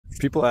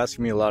People ask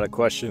me a lot of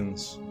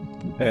questions,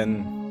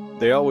 and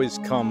they always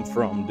come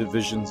from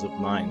divisions of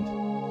mind.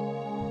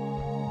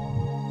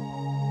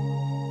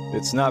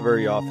 It's not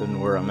very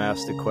often where I'm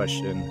asked a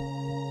question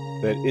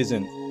that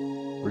isn't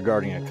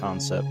regarding a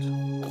concept.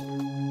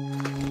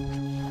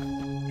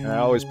 And I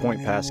always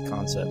point past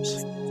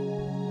concepts.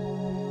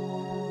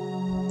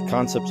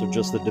 Concepts are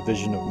just the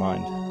division of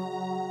mind,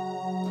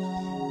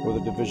 or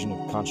the division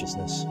of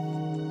consciousness.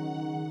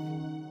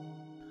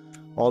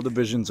 All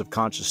divisions of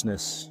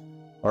consciousness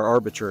are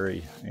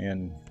arbitrary,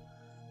 and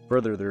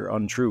further, they're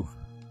untrue.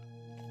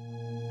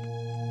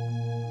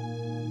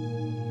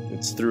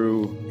 It's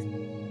through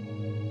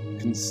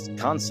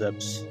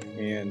concepts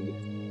and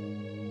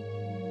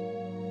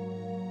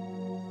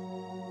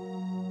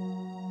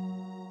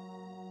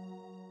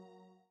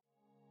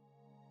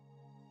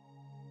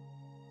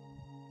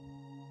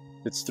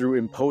it's through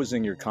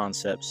imposing your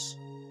concepts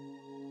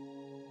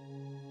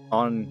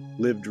on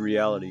lived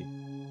reality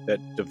that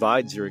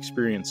divides your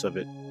experience of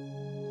it.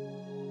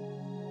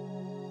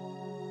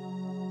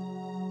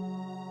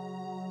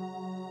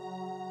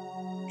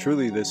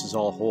 Truly, this is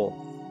all whole.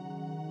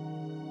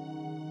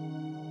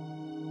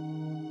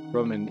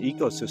 From an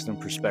ecosystem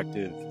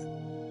perspective,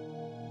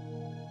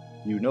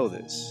 you know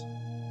this.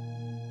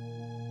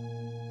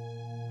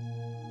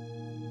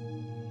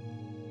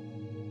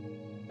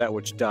 That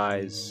which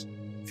dies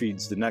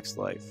feeds the next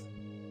life,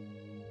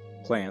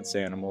 plants,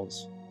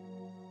 animals,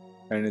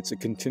 and it's a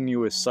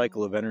continuous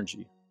cycle of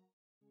energy.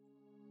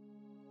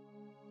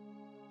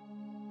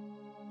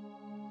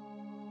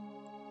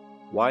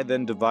 Why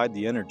then divide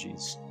the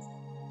energies?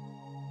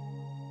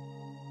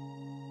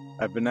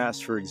 I've been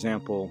asked, for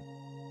example,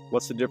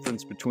 what's the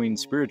difference between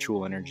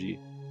spiritual energy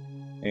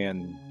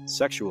and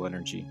sexual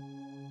energy?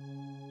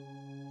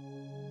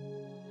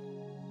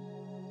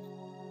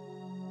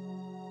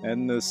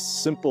 And the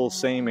simple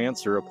same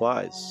answer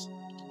applies.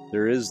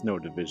 There is no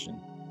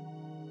division.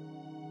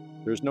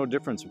 There's no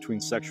difference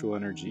between sexual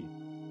energy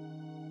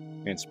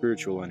and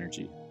spiritual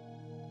energy.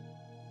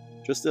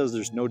 Just as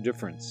there's no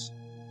difference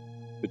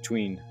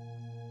between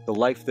the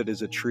life that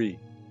is a tree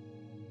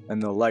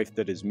and the life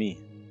that is me,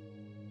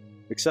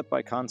 except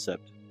by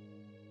concept.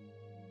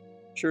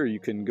 Sure, you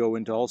can go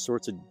into all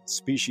sorts of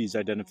species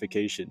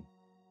identification.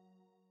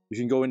 You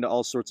can go into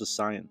all sorts of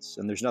science,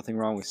 and there's nothing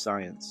wrong with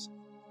science.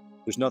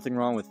 There's nothing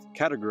wrong with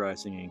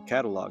categorizing and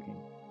cataloging,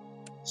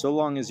 so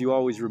long as you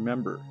always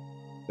remember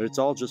that it's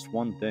all just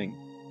one thing.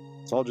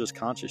 It's all just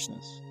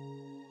consciousness.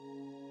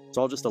 It's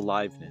all just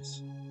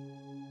aliveness.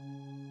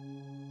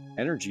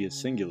 Energy is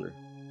singular,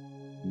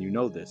 and you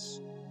know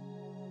this.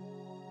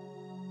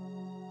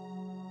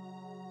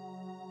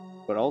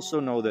 But also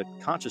know that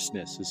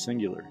consciousness is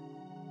singular.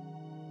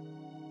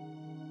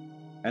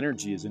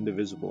 Energy is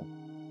indivisible.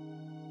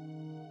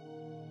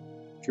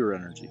 Pure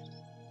energy.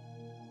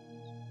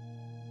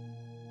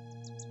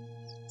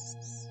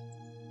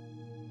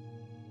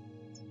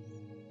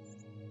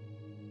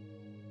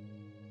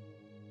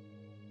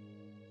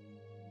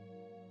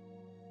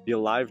 The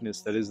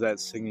aliveness that is that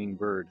singing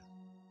bird,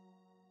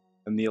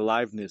 and the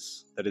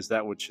aliveness that is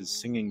that which is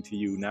singing to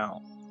you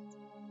now,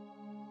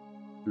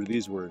 through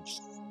these words,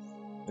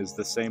 is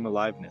the same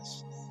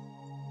aliveness.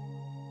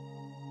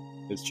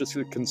 It's just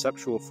a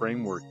conceptual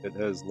framework that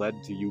has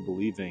led to you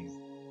believing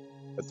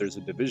that there's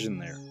a division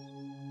there.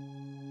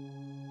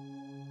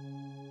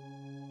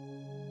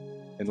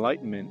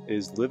 Enlightenment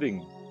is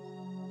living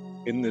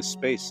in this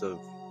space of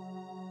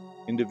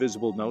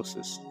indivisible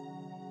gnosis.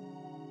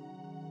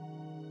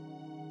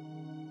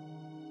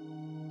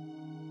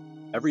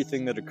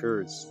 Everything that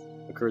occurs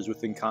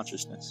within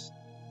consciousness.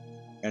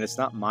 And it's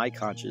not my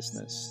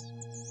consciousness.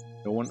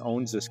 No one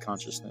owns this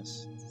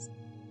consciousness.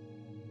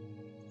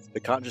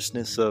 The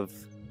consciousness of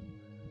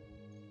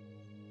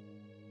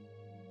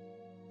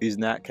these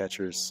gnat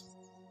catchers.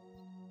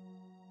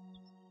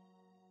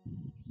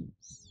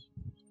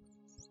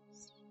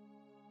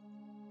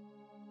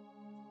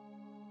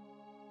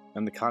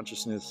 And the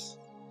consciousness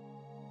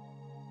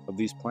of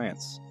these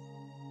plants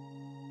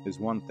is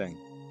one thing.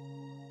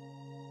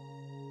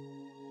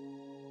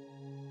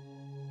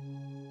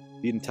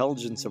 The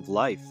intelligence of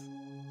life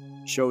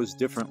shows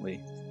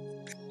differently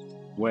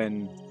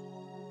when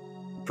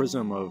the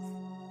prism of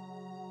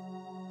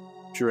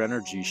pure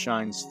energy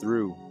shines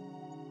through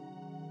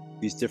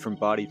these different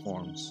body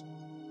forms,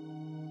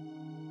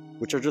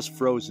 which are just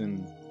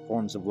frozen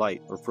forms of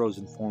light or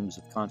frozen forms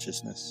of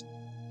consciousness.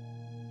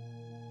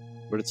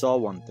 But it's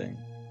all one thing.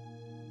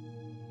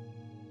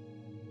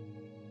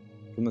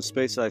 From the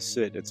space I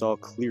sit, it's all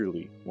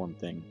clearly one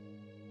thing.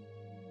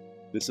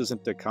 This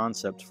isn't a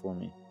concept for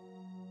me.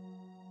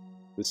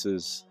 This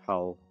is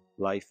how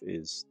life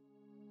is.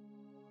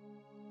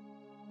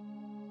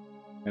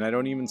 And I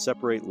don't even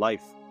separate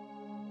life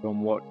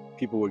from what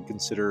people would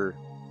consider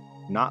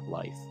not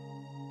life.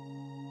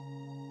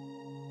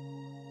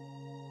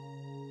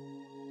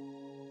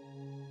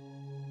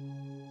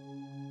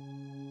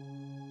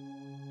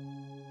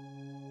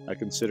 I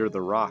consider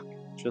the rock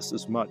just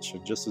as much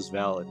and just as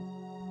valid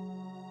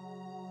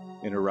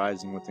in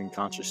arising within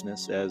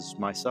consciousness as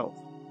myself.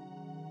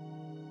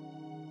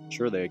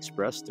 Sure, they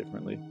express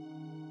differently,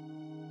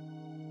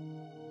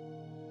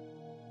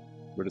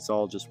 but it's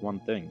all just one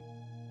thing.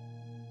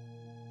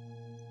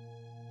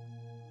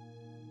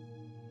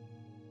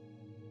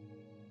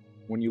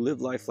 When you live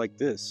life like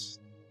this,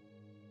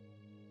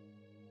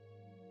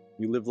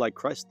 you live like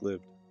Christ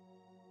lived.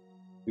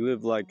 You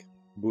live like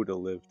Buddha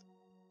lived.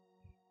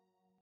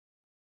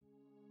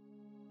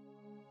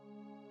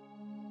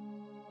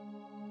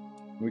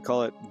 We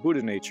call it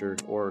Buddha nature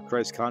or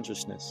Christ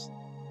consciousness.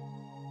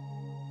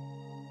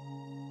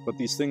 But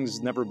these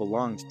things never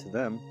belonged to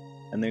them,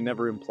 and they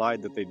never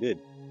implied that they did.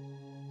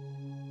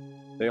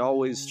 They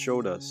always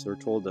showed us or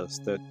told us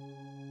that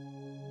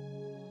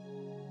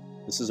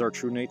this is our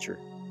true nature,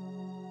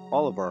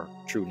 all of our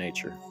true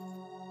nature,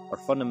 our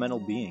fundamental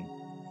being.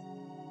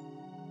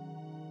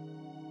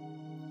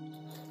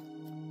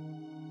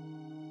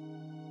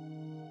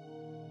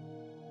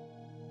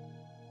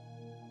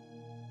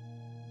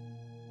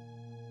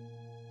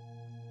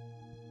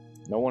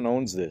 No one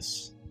owns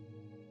this.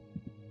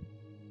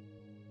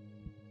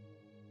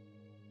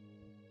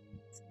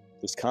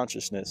 This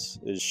consciousness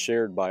is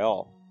shared by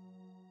all.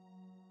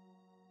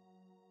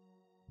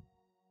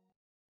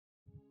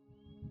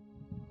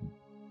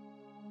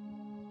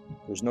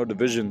 There's no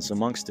divisions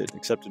amongst it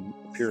except in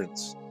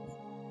appearance,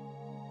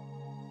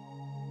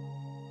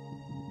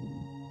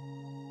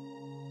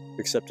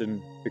 except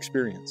in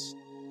experience.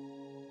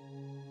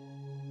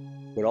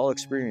 But all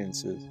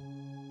experiences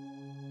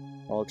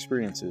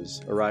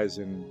arise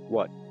in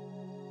what?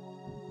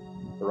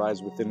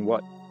 Arise within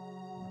what?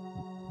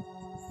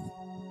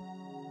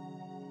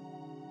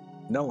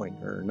 Knowing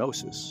or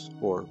gnosis,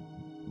 or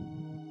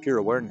pure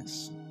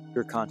awareness,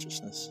 pure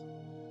consciousness,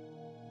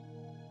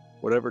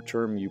 whatever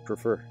term you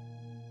prefer.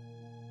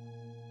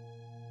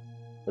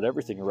 But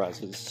everything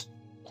arises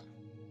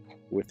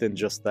within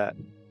just that.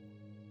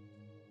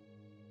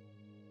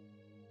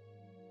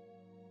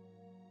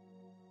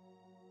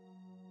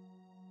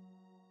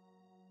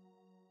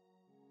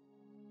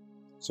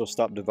 So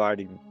stop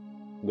dividing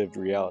lived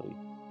reality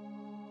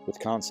with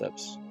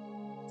concepts.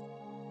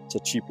 It's a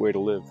cheap way to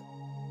live.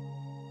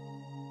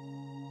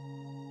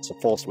 It's a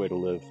false way to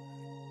live.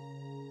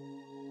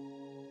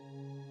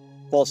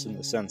 False in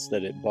the sense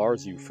that it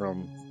bars you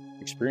from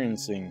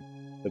experiencing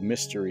the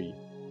mystery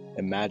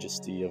and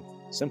majesty of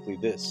simply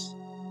this.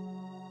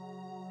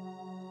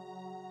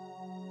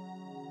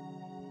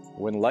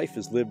 When life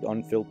is lived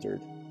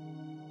unfiltered,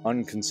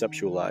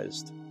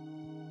 unconceptualized,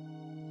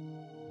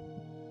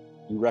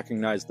 you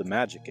recognize the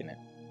magic in it.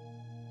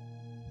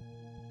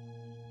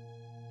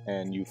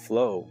 And you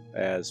flow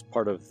as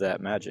part of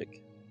that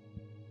magic.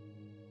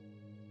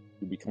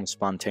 You become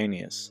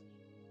spontaneous.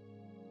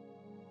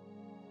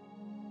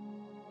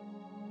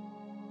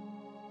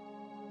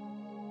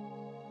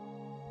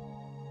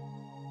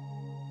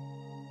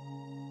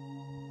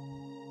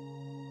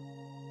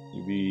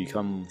 You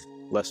become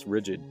less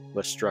rigid,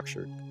 less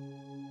structured,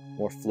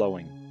 more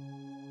flowing.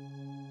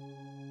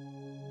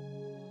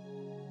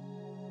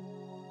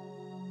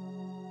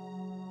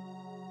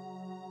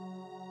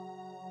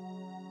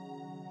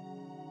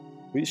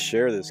 Please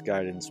share this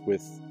guidance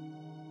with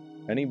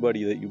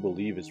anybody that you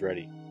believe is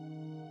ready.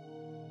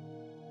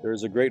 There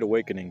is a great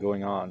awakening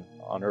going on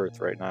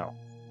Earth right now.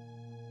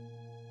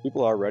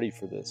 People are ready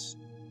for this.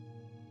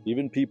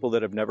 Even people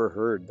that have never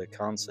heard the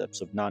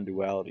concepts of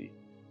non-duality,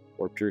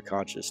 or pure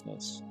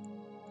consciousness,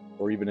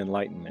 or even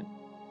enlightenment,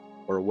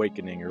 or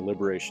awakening, or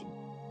liberation.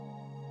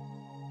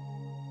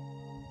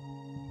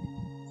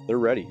 They're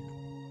ready.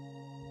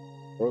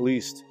 Or at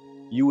least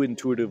you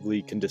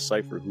intuitively can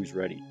decipher who's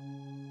ready.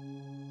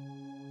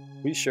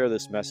 Please share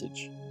this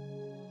message.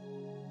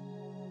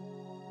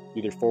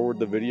 Either forward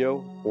the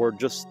video or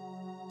just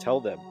tell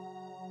them.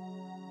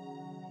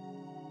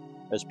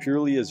 As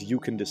purely as you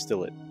can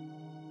distill it.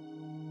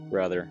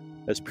 Rather,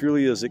 as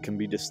purely as it can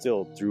be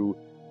distilled through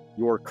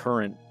your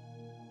current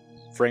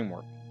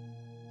framework.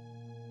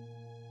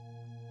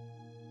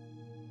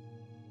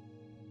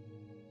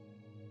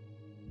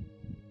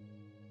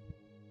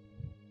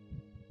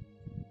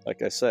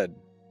 Like I said,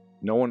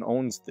 no one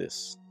owns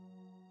this.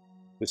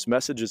 This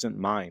message isn't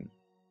mine.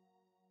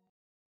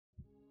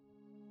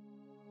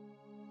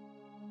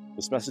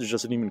 This message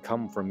doesn't even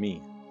come from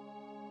me.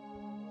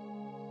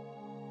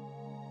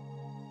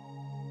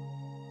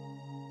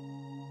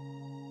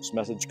 This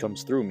message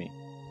comes through me.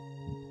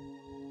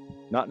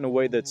 Not in a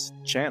way that's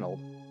channeled,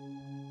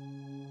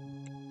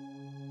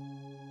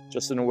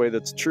 just in a way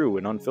that's true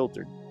and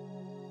unfiltered.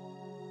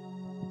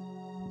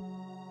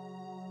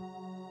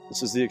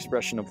 This is the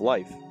expression of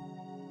life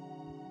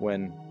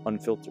when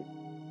unfiltered.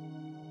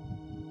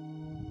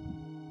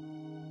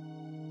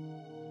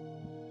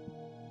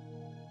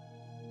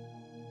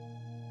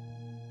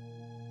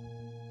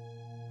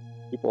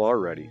 People are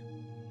ready.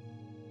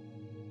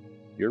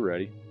 You're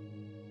ready.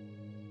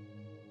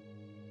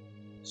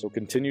 So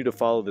continue to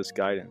follow this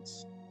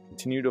guidance.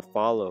 Continue to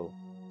follow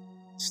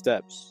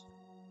steps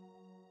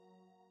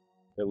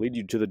that lead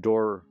you to the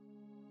door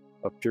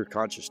of pure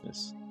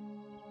consciousness.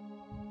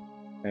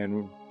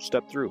 And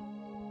step through.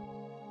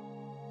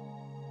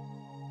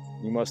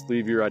 You must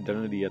leave your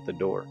identity at the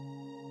door.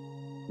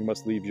 You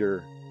must leave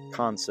your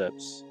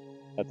concepts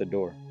at the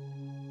door.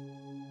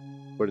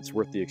 But it's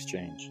worth the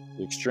exchange.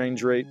 The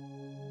exchange rate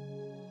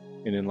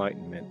in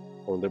enlightenment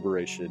or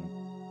liberation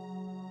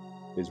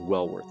is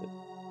well worth it.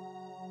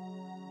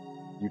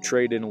 You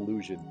trade in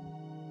illusion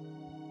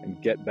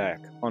and get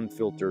back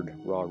unfiltered,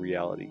 raw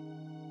reality.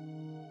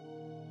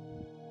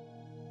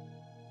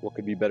 What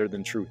could be better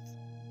than truth?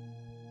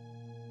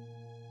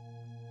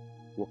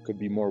 What could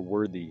be more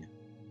worthy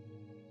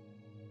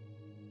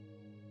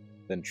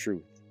than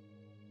truth?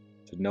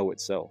 To know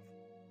itself.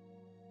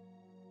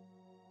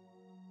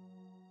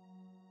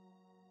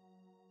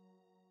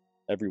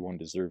 Everyone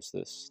deserves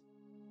this.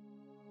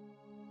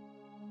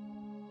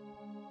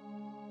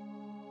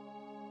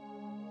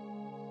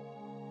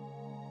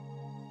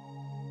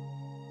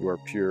 You are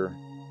pure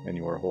and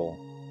you are whole,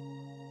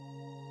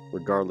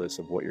 regardless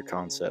of what your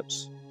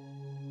concepts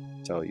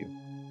tell you.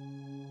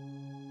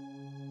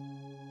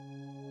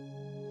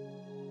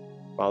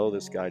 Follow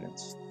this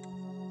guidance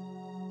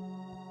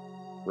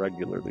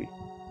regularly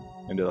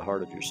into the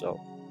heart of yourself,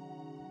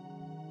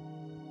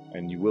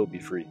 and you will be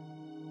free.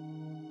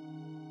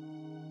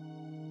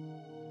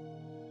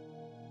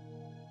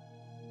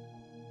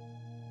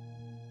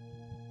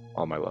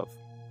 All my love.